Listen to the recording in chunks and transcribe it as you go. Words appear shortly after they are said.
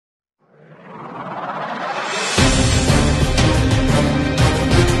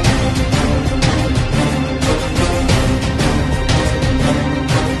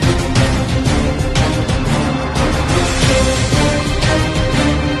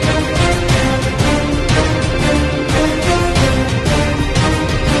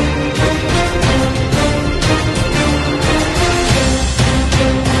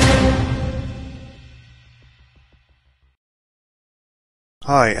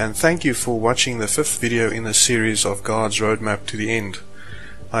Hi, and thank you for watching the 5th video in the series of God's Roadmap to the End.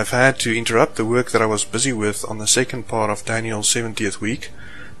 I've had to interrupt the work that I was busy with on the second part of Daniel's 70th week,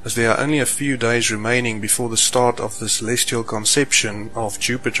 as there are only a few days remaining before the start of the celestial conception of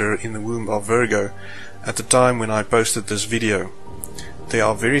Jupiter in the womb of Virgo at the time when I posted this video. There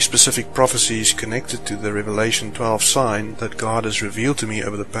are very specific prophecies connected to the Revelation 12 sign that God has revealed to me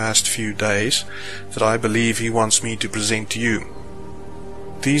over the past few days that I believe He wants me to present to you.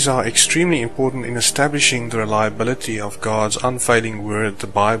 These are extremely important in establishing the reliability of God's unfailing word, the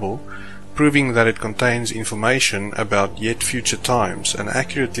Bible, proving that it contains information about yet future times and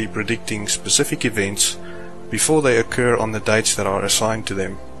accurately predicting specific events before they occur on the dates that are assigned to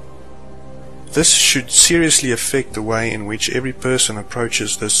them. This should seriously affect the way in which every person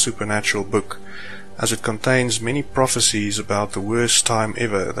approaches this supernatural book, as it contains many prophecies about the worst time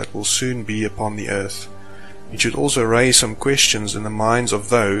ever that will soon be upon the earth. It should also raise some questions in the minds of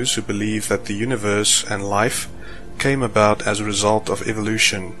those who believe that the universe and life came about as a result of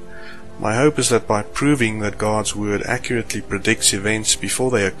evolution. My hope is that by proving that God's Word accurately predicts events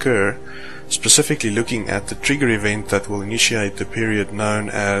before they occur, specifically looking at the trigger event that will initiate the period known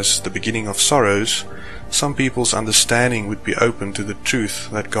as the beginning of sorrows, some people's understanding would be open to the truth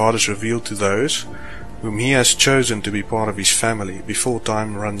that God has revealed to those whom He has chosen to be part of His family before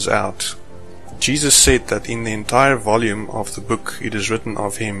time runs out. Jesus said that in the entire volume of the book it is written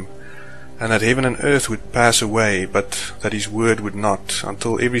of Him, and that heaven and earth would pass away, but that His word would not,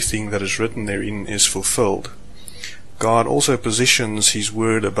 until everything that is written therein is fulfilled. God also positions His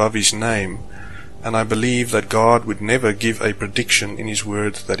word above His name, and I believe that God would never give a prediction in His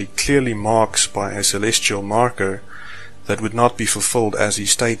word that He clearly marks by a celestial marker that would not be fulfilled as He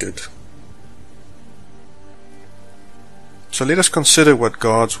stated. So let us consider what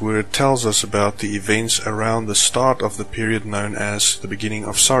God's Word tells us about the events around the start of the period known as the beginning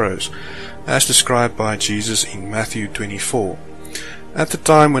of sorrows, as described by Jesus in Matthew 24. At the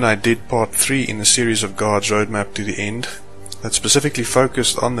time when I did part 3 in the series of God's Roadmap to the End, that specifically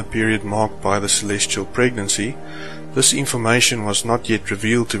focused on the period marked by the celestial pregnancy, this information was not yet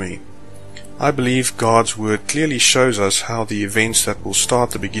revealed to me. I believe God's Word clearly shows us how the events that will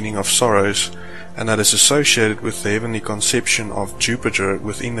start the beginning of sorrows and that is associated with the heavenly conception of Jupiter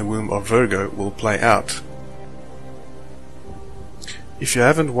within the womb of Virgo will play out. If you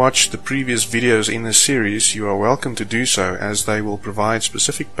haven't watched the previous videos in this series, you are welcome to do so, as they will provide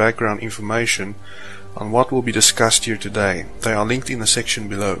specific background information on what will be discussed here today. They are linked in the section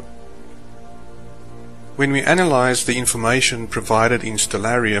below. When we analyze the information provided in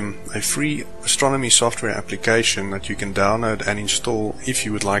Stellarium, a free astronomy software application that you can download and install if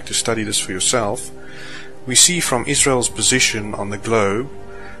you would like to study this for yourself, we see from Israel's position on the globe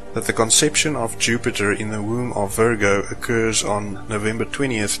that the conception of Jupiter in the womb of Virgo occurs on November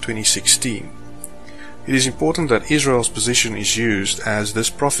 20th, 2016. It is important that Israel's position is used, as this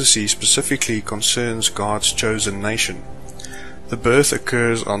prophecy specifically concerns God's chosen nation. The birth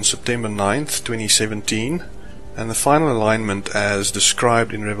occurs on September 9th, 2017, and the final alignment, as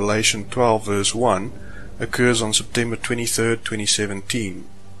described in Revelation 12 verse 1, occurs on September 23rd, 2017.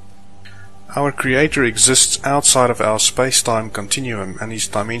 Our Creator exists outside of our space-time continuum, and His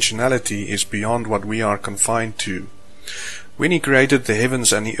dimensionality is beyond what we are confined to. When He created the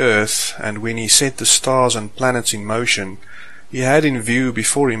heavens and the earth, and when He set the stars and planets in motion, He had in view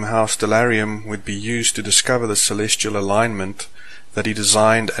before Him how Stellarium would be used to discover the celestial alignment that He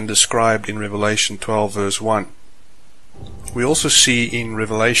designed and described in Revelation 12 verse 1. We also see in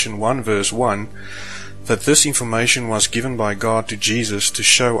Revelation 1 verse 1 that this information was given by God to Jesus to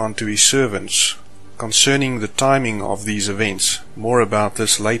show unto His servants concerning the timing of these events. More about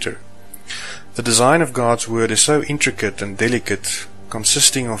this later. The design of God's Word is so intricate and delicate,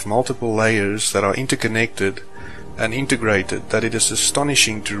 consisting of multiple layers that are interconnected and integrated, that it is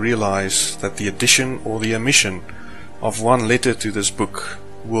astonishing to realize that the addition or the omission of one letter to this book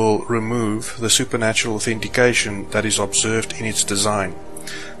will remove the supernatural authentication that is observed in its design.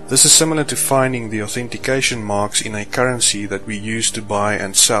 This is similar to finding the authentication marks in a currency that we use to buy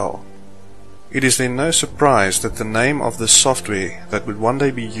and sell. It is then no surprise that the name of this software that would one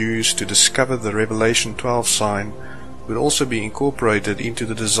day be used to discover the Revelation 12 sign would also be incorporated into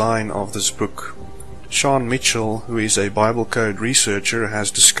the design of this book. Sean Mitchell, who is a Bible code researcher,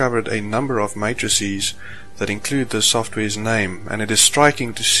 has discovered a number of matrices that include the software's name, and it is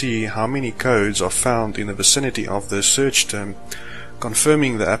striking to see how many codes are found in the vicinity of the search term,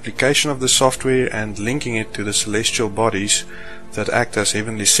 confirming the application of the software and linking it to the celestial bodies that act as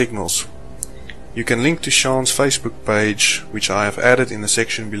heavenly signals. You can link to Sean's Facebook page, which I have added in the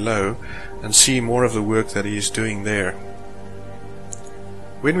section below, and see more of the work that he is doing there.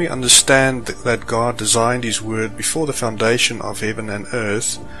 When we understand that God designed His Word before the foundation of heaven and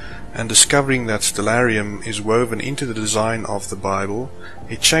earth, and discovering that stellarium is woven into the design of the Bible,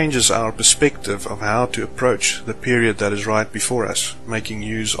 it changes our perspective of how to approach the period that is right before us, making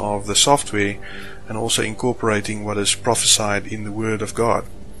use of the software and also incorporating what is prophesied in the Word of God.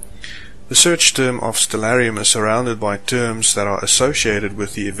 The search term of stellarium is surrounded by terms that are associated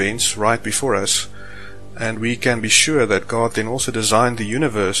with the events right before us, and we can be sure that God then also designed the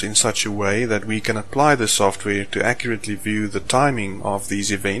universe in such a way that we can apply the software to accurately view the timing of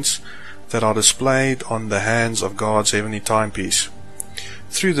these events that are displayed on the hands of God's heavenly timepiece.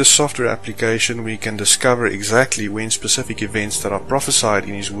 Through this software application, we can discover exactly when specific events that are prophesied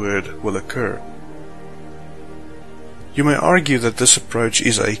in His Word will occur. You may argue that this approach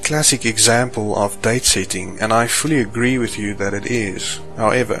is a classic example of date setting, and I fully agree with you that it is.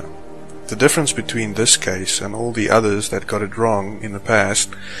 However, the difference between this case and all the others that got it wrong in the past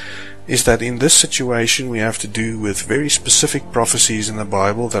is that in this situation we have to do with very specific prophecies in the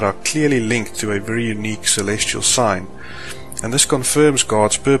Bible that are clearly linked to a very unique celestial sign, and this confirms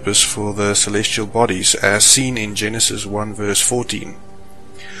God's purpose for the celestial bodies as seen in Genesis 1 verse 14.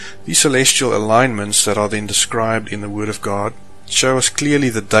 These celestial alignments that are then described in the Word of God show us clearly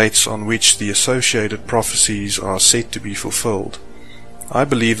the dates on which the associated prophecies are said to be fulfilled. I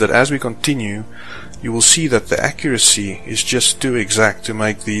believe that as we continue, you will see that the accuracy is just too exact to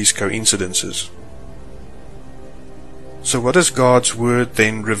make these coincidences. So what does God's Word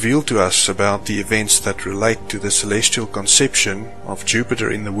then reveal to us about the events that relate to the celestial conception of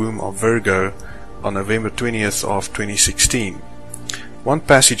Jupiter in the womb of Virgo on November 20th of 2016? One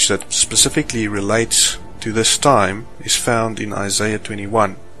passage that specifically relates to this time is found in Isaiah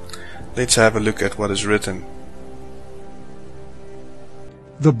 21. Let's have a look at what is written.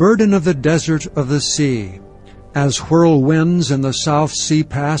 The burden of the desert of the sea, as whirlwinds in the South Sea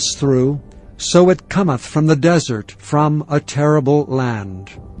pass through, so it cometh from the desert, from a terrible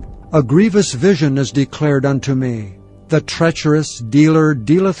land. A grievous vision is declared unto me. The treacherous dealer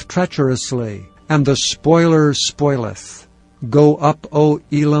dealeth treacherously, and the spoiler spoileth. Go up, O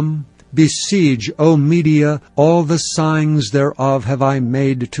Elam, besiege, O Media, all the signs thereof have I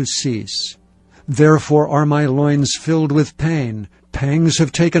made to cease. Therefore are my loins filled with pain, pangs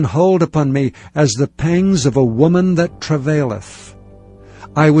have taken hold upon me, as the pangs of a woman that travaileth.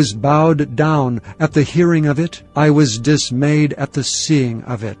 I was bowed down at the hearing of it, I was dismayed at the seeing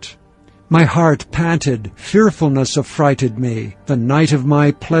of it. My heart panted, fearfulness affrighted me, the night of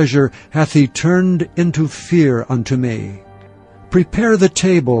my pleasure hath He turned into fear unto me. Prepare the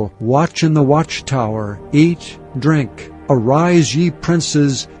table, watch in the watchtower, eat, drink, arise ye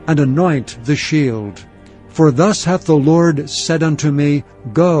princes, and anoint the shield. For thus hath the Lord said unto me,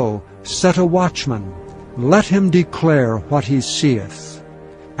 Go, set a watchman, let him declare what he seeth.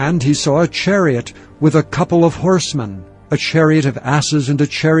 And he saw a chariot with a couple of horsemen, a chariot of asses and a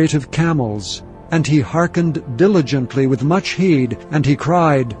chariot of camels. And he hearkened diligently with much heed, and he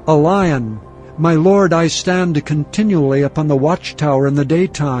cried, A lion! My Lord, I stand continually upon the watchtower in the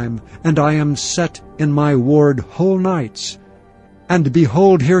daytime, and I am set in my ward whole nights. And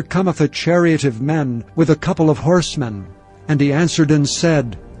behold, here cometh a chariot of men with a couple of horsemen. And he answered and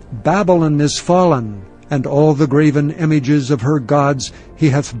said, Babylon is fallen, and all the graven images of her gods he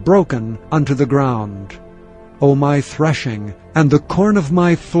hath broken unto the ground. O my threshing, and the corn of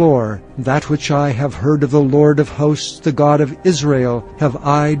my floor, that which I have heard of the Lord of hosts, the God of Israel, have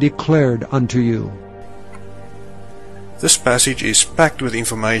I declared unto you. This passage is packed with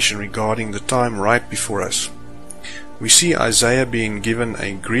information regarding the time right before us. We see Isaiah being given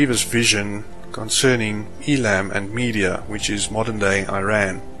a grievous vision concerning Elam and Media, which is modern-day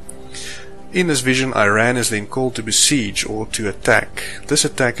Iran. In this vision, Iran is then called to besiege or to attack. This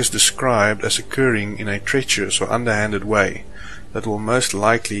attack is described as occurring in a treacherous or underhanded way that will most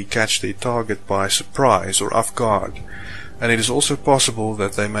likely catch their target by surprise or off guard, and it is also possible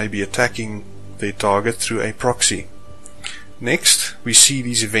that they may be attacking their target through a proxy. Next, we see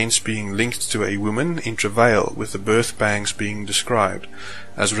these events being linked to a woman in travail, with the birth pangs being described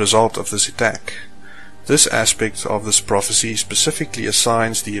as a result of this attack. This aspect of this prophecy specifically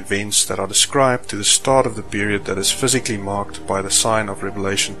assigns the events that are described to the start of the period that is physically marked by the sign of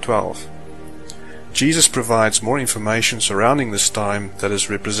Revelation 12. Jesus provides more information surrounding this time that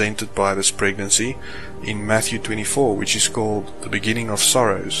is represented by this pregnancy in Matthew 24, which is called the beginning of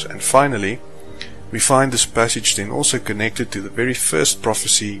sorrows. And finally, we find this passage then also connected to the very first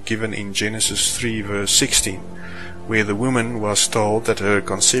prophecy given in Genesis 3 verse 16, where the woman was told that her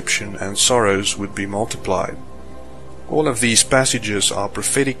conception and sorrows would be multiplied. All of these passages are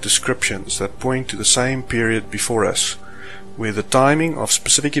prophetic descriptions that point to the same period before us, where the timing of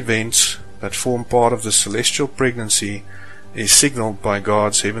specific events that form part of the celestial pregnancy is signaled by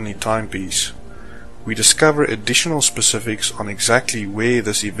God's heavenly timepiece. We discover additional specifics on exactly where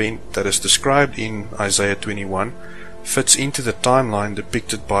this event that is described in Isaiah 21 fits into the timeline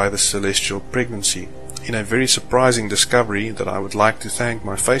depicted by the celestial pregnancy, in a very surprising discovery that I would like to thank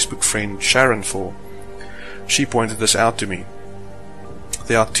my Facebook friend Sharon for. She pointed this out to me.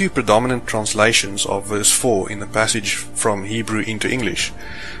 There are two predominant translations of verse 4 in the passage from Hebrew into English,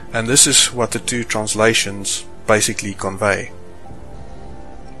 and this is what the two translations basically convey.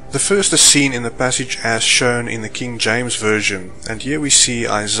 The first is seen in the passage as shown in the King James Version, and here we see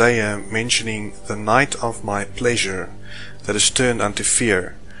Isaiah mentioning the night of my pleasure that is turned unto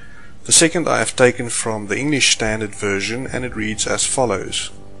fear. The second I have taken from the English Standard Version, and it reads as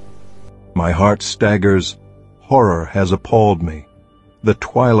follows. My heart staggers, horror has appalled me. The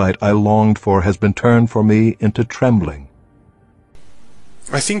twilight I longed for has been turned for me into trembling.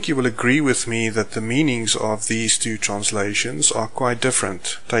 I think you will agree with me that the meanings of these two translations are quite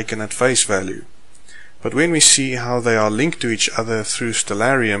different, taken at face value. But when we see how they are linked to each other through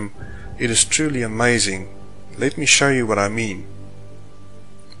Stellarium, it is truly amazing. Let me show you what I mean.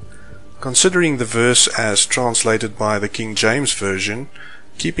 Considering the verse as translated by the King James Version,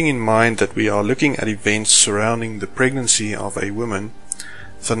 keeping in mind that we are looking at events surrounding the pregnancy of a woman,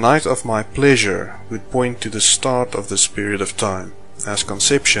 the night of my pleasure would point to the start of this period of time, as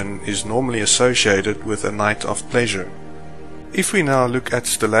conception is normally associated with a night of pleasure. If we now look at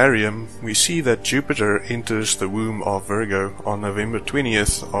Stellarium, we see that Jupiter enters the womb of Virgo on November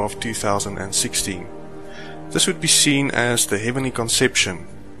 20th of 2016. This would be seen as the heavenly conception,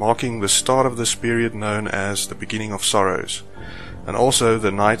 marking the start of this period known as the beginning of sorrows, and also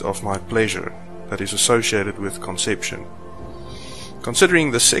the night of my pleasure that is associated with conception. Considering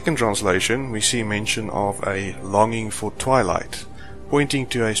the second translation, we see mention of a longing for twilight, pointing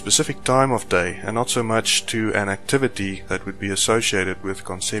to a specific time of day and not so much to an activity that would be associated with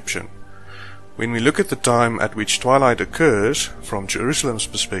conception. When we look at the time at which twilight occurs, from Jerusalem's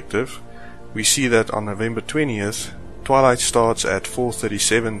perspective, we see that on November 20th, twilight starts at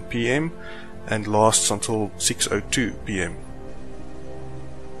 4:37 p.m. and lasts until 6:02 p.m.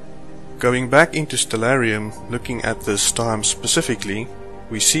 Going back into Stellarium, looking at this time specifically,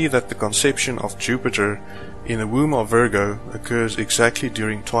 we see that the conception of Jupiter in the womb of Virgo occurs exactly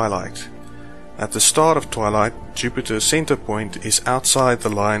during twilight. At the start of twilight, Jupiter's center point is outside the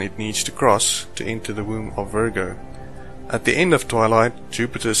line it needs to cross to enter the womb of Virgo. At the end of twilight,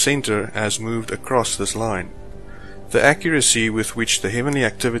 Jupiter's center has moved across this line. The accuracy with which the heavenly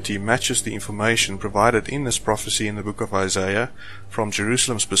activity matches the information provided in this prophecy in the book of Isaiah from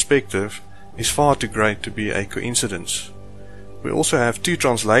Jerusalem's perspective is far too great to be a coincidence. We also have two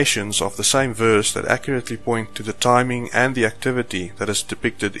translations of the same verse that accurately point to the timing and the activity that is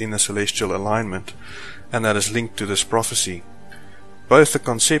depicted in the celestial alignment, and that is linked to this prophecy. Both the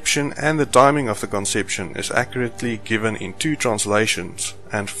conception and the timing of the conception is accurately given in two translations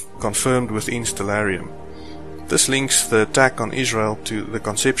and confirmed within Stellarium. This links the attack on Israel to the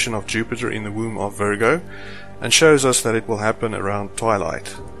conception of Jupiter in the womb of Virgo and shows us that it will happen around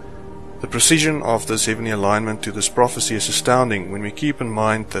twilight. The precision of this heavenly alignment to this prophecy is astounding when we keep in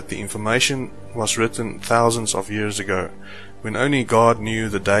mind that the information was written thousands of years ago, when only God knew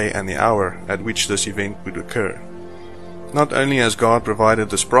the day and the hour at which this event would occur. Not only has God provided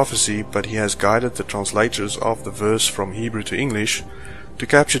this prophecy, but He has guided the translators of the verse from Hebrew to English to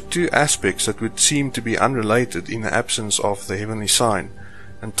capture two aspects that would seem to be unrelated in the absence of the heavenly sign,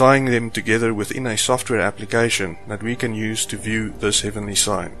 and tying them together within a software application that we can use to view this heavenly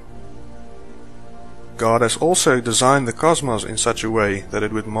sign. God has also designed the cosmos in such a way that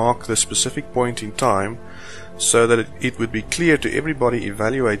it would mark the specific point in time, so that it would be clear to everybody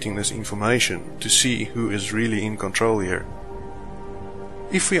evaluating this information to see who is really in control here.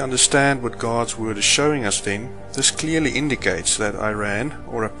 If we understand what God's Word is showing us then, this clearly indicates that Iran,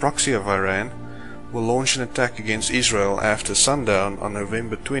 or a proxy of Iran, will launch an attack against Israel after sundown on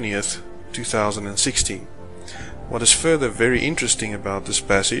November 20th, 2016. What is further very interesting about this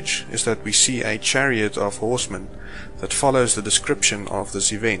passage is that we see a chariot of horsemen that follows the description of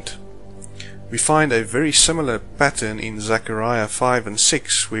this event. We find a very similar pattern in Zechariah 5 and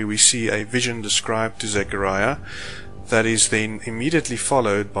 6, where we see a vision described to Zechariah that is then immediately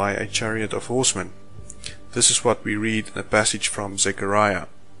followed by a chariot of horsemen. This is what we read in a passage from Zechariah.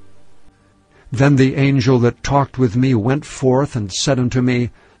 Then the angel that talked with me went forth and said unto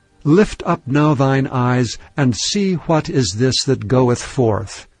me, Lift up now thine eyes, and see what is this that goeth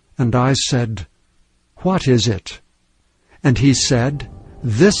forth. And I said, What is it? And he said,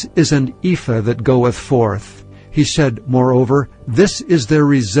 This is an ephah that goeth forth. He said, moreover, This is their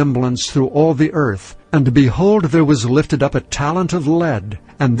resemblance through all the earth. And behold, there was lifted up a talent of lead,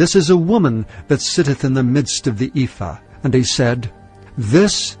 and this is a woman that sitteth in the midst of the ephah. And he said,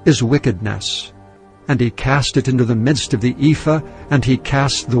 This is wickedness. And he cast it into the midst of the ephah, and he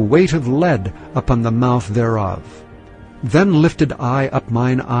cast the weight of lead upon the mouth thereof. Then lifted I up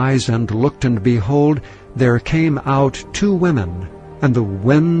mine eyes, and looked, and behold, there came out 2 women, and the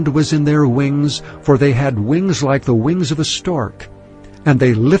wind was in their wings, for they had wings like the wings of a stork. And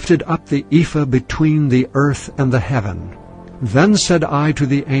they lifted up the ephah between the earth and the heaven. Then said I to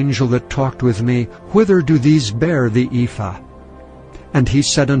the angel that talked with me, Whither do these bear the ephah? And he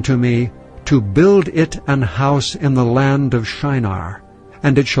said unto me, To build it an house in the land of Shinar,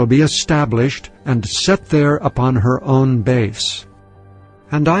 and it shall be established, and set there upon her own base.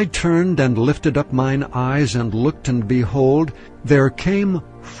 And I turned and lifted up mine eyes, and looked, and behold, there came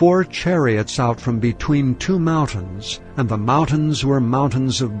 4 chariots out from between 2 mountains, and the mountains were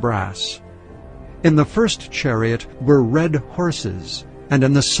mountains of brass. In the first chariot were red horses, and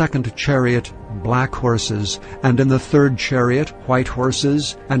in the second chariot black horses, and in the third chariot white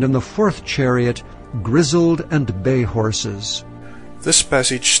horses, and in the fourth chariot grizzled and bay horses. This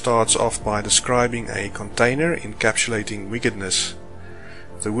passage starts off by describing a container encapsulating wickedness.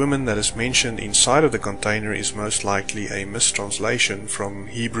 The woman that is mentioned inside of the container is most likely a mistranslation from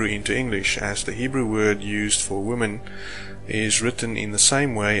Hebrew into English, as the Hebrew word used for woman is written in the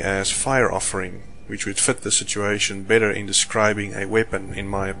same way as fire offering, which would fit the situation better in describing a weapon, in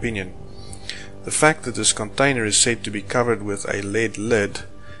my opinion. The fact that this container is said to be covered with a lead lid,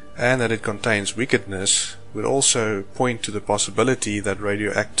 and that it contains wickedness, would also point to the possibility that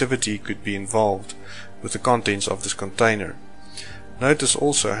radioactivity could be involved with the contents of this container. Notice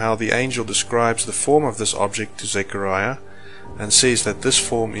also how the angel describes the form of this object to Zechariah and says that this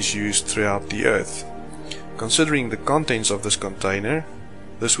form is used throughout the earth. Considering the contents of this container,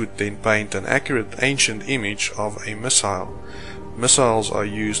 this would then paint an accurate ancient image of a missile. Missiles are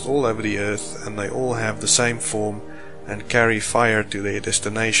used all over the earth, and they all have the same form and carry fire to their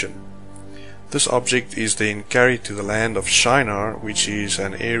destination. This object is then carried to the land of Shinar, which is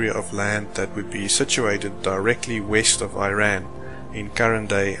an area of land that would be situated directly west of Iran, in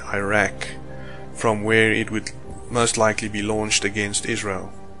current-day Iraq, from where it would most likely be launched against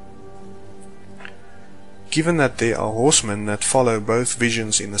Israel. Given that there are horsemen that follow both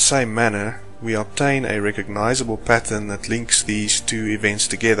visions in the same manner, we obtain a recognizable pattern that links these 2 events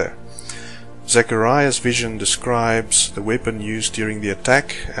together. Zechariah's vision describes the weapon used during the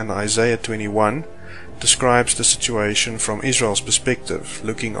attack, and Isaiah 21 describes the situation from Israel's perspective,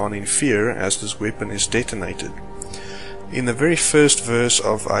 looking on in fear as this weapon is detonated. In the very first verse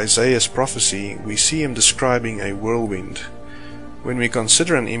of Isaiah's prophecy, we see him describing a whirlwind. When we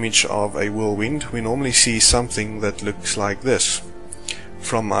consider an image of a whirlwind, we normally see something that looks like this.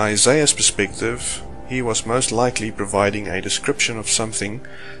 From Isaiah's perspective, he was most likely providing a description of something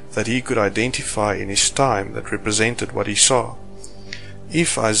that he could identify in his time that represented what he saw.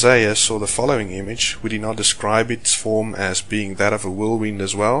 If Isaiah saw the following image, would he not describe its form as being that of a whirlwind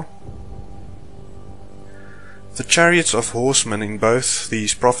as well? The chariots of horsemen in both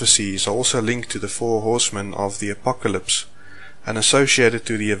these prophecies are also linked to the 4 horsemen of the Apocalypse, and associated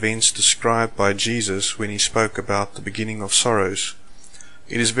to the events described by Jesus when he spoke about the beginning of sorrows.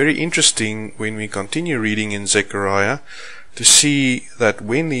 It is very interesting when we continue reading in Zechariah to see that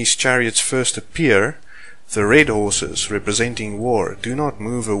when these chariots first appear, the red horses, representing war, do not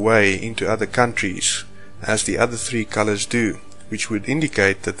move away into other countries as the other 3 colors do, which would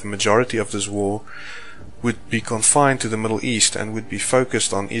indicate that the majority of this war would be confined to the Middle East and would be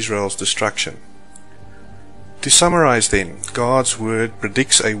focused on Israel's destruction. To summarize then, God's word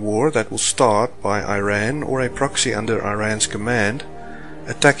predicts a war that will start by Iran or a proxy under Iran's command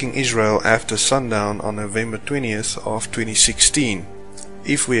attacking Israel after sundown on November 20th of 2016,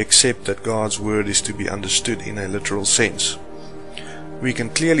 if we accept that God's word is to be understood in a literal sense. We can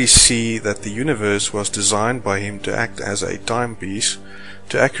clearly see that the universe was designed by him to act as a timepiece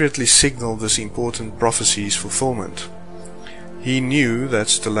to accurately signal this important prophecy's fulfillment. He knew that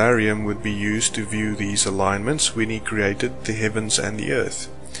stellarium would be used to view these alignments when he created the heavens and the earth.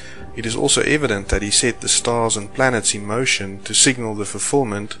 It is also evident that he set the stars and planets in motion to signal the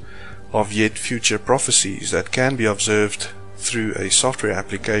fulfillment of yet future prophecies that can be observed through a software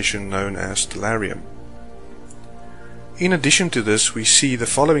application known as stellarium. In addition to this, we see the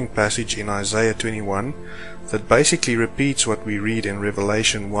following passage in Isaiah 21 that basically repeats what we read in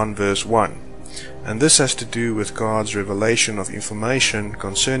Revelation 1 verse 1. And this has to do with God's revelation of information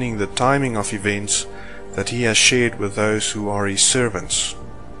concerning the timing of events that he has shared with those who are his servants.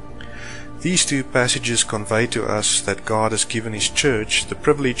 These two passages convey to us that God has given His church the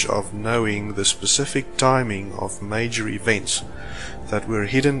privilege of knowing the specific timing of major events that were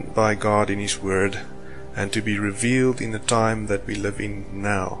hidden by God in His Word and to be revealed in the time that we live in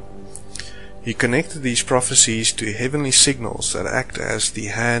now. He connected these prophecies to heavenly signals that act as the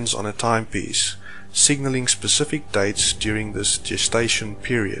hands on a timepiece, signaling specific dates during this gestation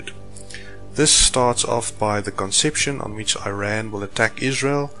period. This starts off by the conception on which Iran will attack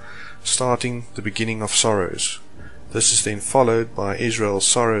Israel, starting the beginning of sorrows. This is then followed by Israel's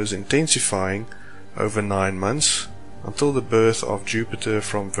sorrows intensifying over 9 months until the birth of Jupiter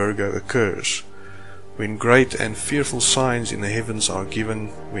from Virgo occurs, when great and fearful signs in the heavens are given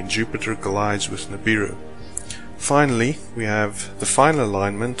when Jupiter collides with Nibiru. Finally, we have the final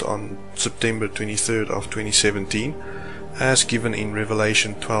alignment on September 23rd of 2017, as given in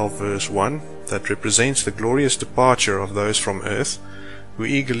Revelation 12 verse 1, that represents the glorious departure of those from earth, who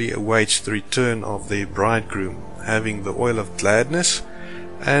eagerly awaits the return of their bridegroom, having the oil of gladness,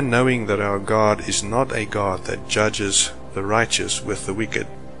 and knowing that our God is not a God that judges the righteous with the wicked.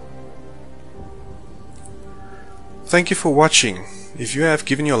 Thank you for watching. If you have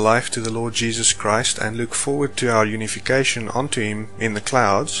given your life to the Lord Jesus Christ and look forward to our unification onto Him in the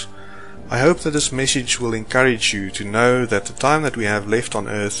clouds, I hope that this message will encourage you to know that the time that we have left on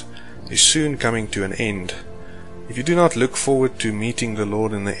earth is soon coming to an end. If you do not look forward to meeting the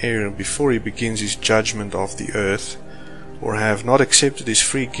Lord in the air before He begins His judgment of the earth, or have not accepted His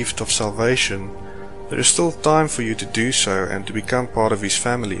free gift of salvation, there is still time for you to do so and to become part of His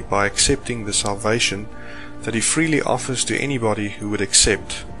family by accepting the salvation that He freely offers to anybody who would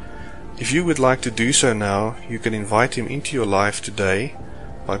accept. If you would like to do so now, you can invite Him into your life today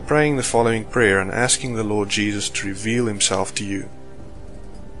by praying the following prayer and asking the Lord Jesus to reveal Himself to you.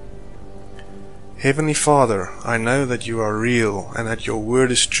 Heavenly Father, I know that You are real and that Your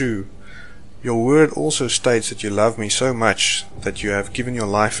word is true. Your word also states that You love me so much that You have given Your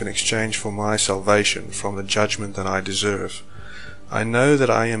life in exchange for my salvation from the judgment that I deserve. I know that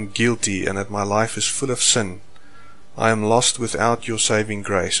I am guilty and that my life is full of sin. I am lost without Your saving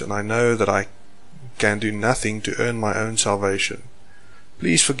grace, and I know that I can do nothing to earn my own salvation.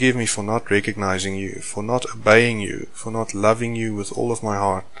 Please forgive me for not recognizing You, for not obeying You, for not loving You with all of my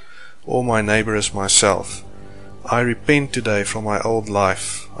heart, or my neighbor as myself. I repent today from my old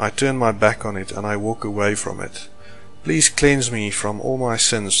life. I turn my back on it and I walk away from it. Please cleanse me from all my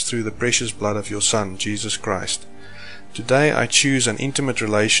sins through the precious blood of Your Son, Jesus Christ. Today I choose an intimate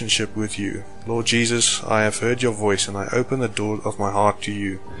relationship with You. Lord Jesus, I have heard Your voice and I open the door of my heart to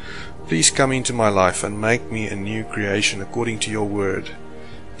You. Please come into my life and make me a new creation according to Your word.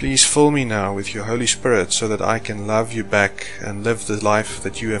 Please fill me now with Your Holy Spirit so that I can love You back and live the life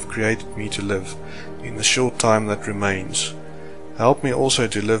that You have created me to live in the short time that remains. Help me also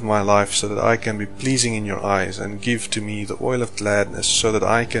to live my life so that I can be pleasing in Your eyes and give to me the oil of gladness so that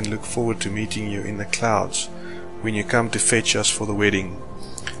I can look forward to meeting You in the clouds when You come to fetch us for the wedding.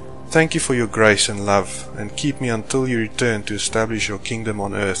 Thank You for Your grace and love, and keep me until You return to establish Your kingdom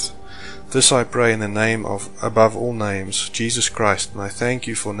on earth. This I pray in the name of, above all names, Jesus Christ, and I thank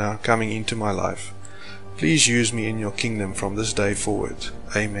You for now coming into my life. Please use me in Your kingdom from this day forward.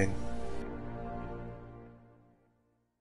 Amen.